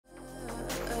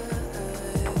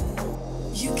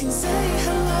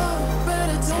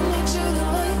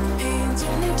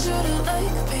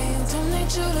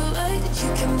need you to like. You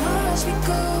can watch me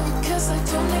go, cause I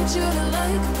don't need you to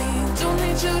like me. Don't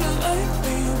need you to like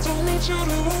me. Don't need you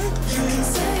to like me. You can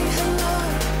say hello,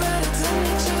 but I don't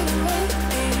need you to like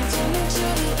me. Don't need you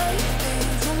to like me.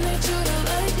 Don't need you to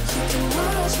like. You can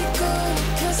watch me go,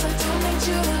 cause I don't need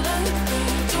you to like me.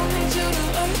 Don't need you to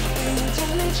like me.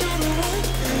 Don't need you to like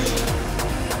me.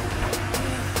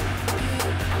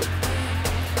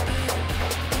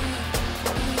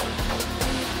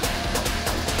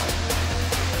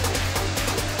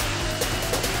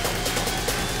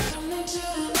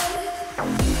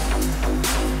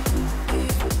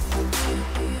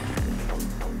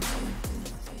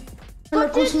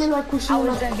 I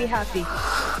was gonna be happy.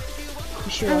 For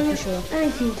sure.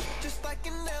 Anything.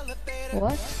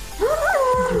 What?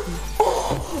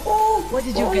 What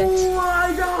did you get? Oh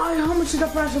my god, how much is the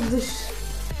price of this?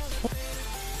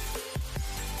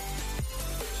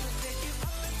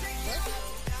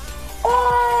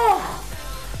 Oh!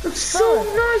 It's so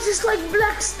nice, it's like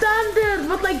Black Standard,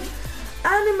 but like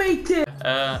animated.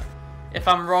 If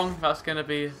I'm wrong, that's gonna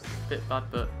be a bit bad,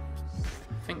 but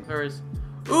I think there is.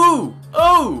 Ooh!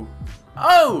 Oh!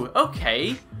 Oh!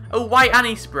 Okay. A white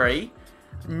Annie spray.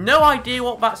 No idea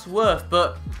what that's worth,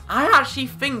 but I actually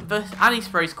think the Annie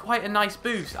spray is quite a nice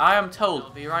boost. I am told.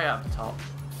 It'll be right at the top.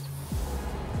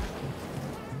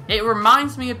 It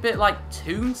reminds me a bit like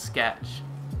Toon Sketch.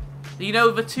 You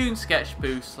know, the Toon Sketch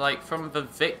boost, like from the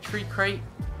Victory Crate.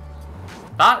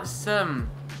 That's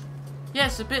yeah,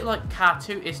 it's a bit like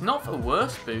cartoon. It's not the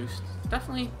worst boost.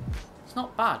 Definitely, it's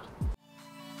not bad.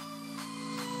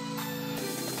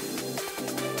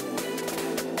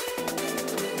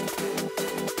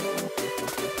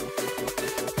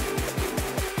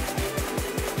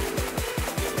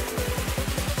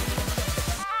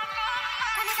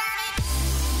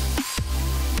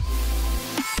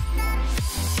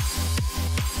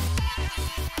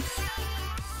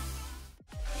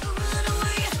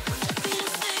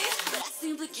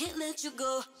 Let you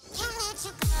go.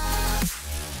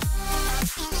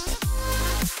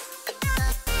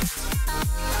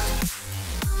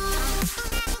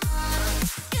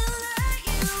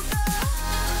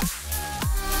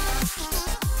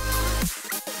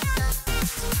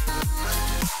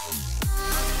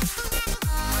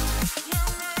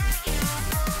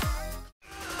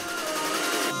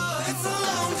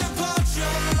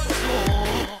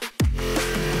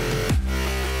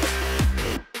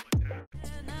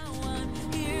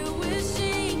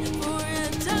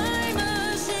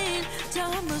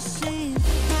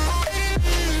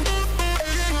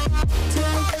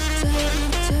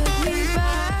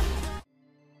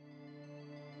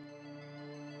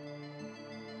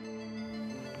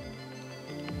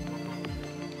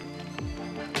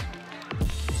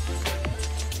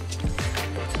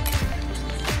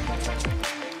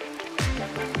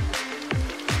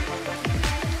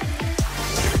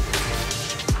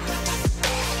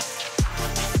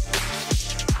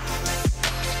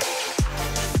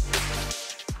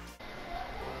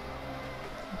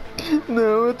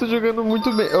 Não, eu tô jogando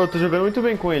muito bem. Eu tô jogando muito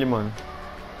bem com ele, mano.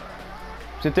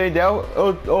 Pra você ter ideia,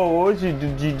 hoje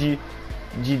de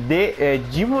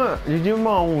Dima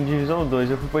 1, Divisão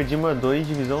 2. Eu fui pra Dima 2,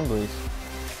 Divisão 2.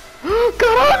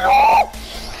 Caralho!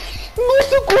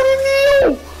 Nossa,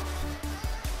 coronel!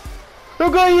 Eu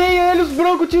ganhei ele, os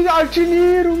brancos de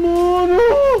artilheiro, mano!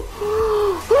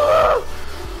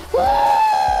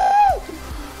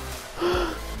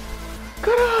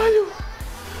 Caralho!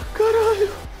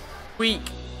 Caralho!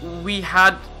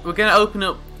 We're gonna open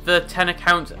up the 10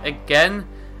 accounts again,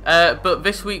 but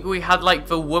this week we had like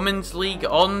the Women's League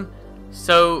on,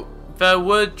 so there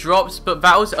were drops, but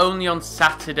that was only on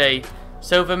Saturday,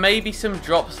 so there may be some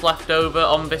drops left over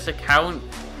on this account,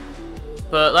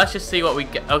 but let's just see what we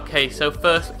get. Okay, so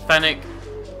first Fennec.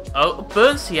 Oh,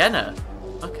 Burnt Sienna.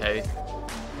 Okay.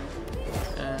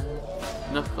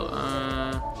 Knuckle.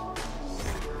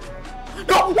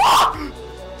 No!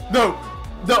 No!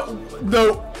 No!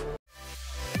 No!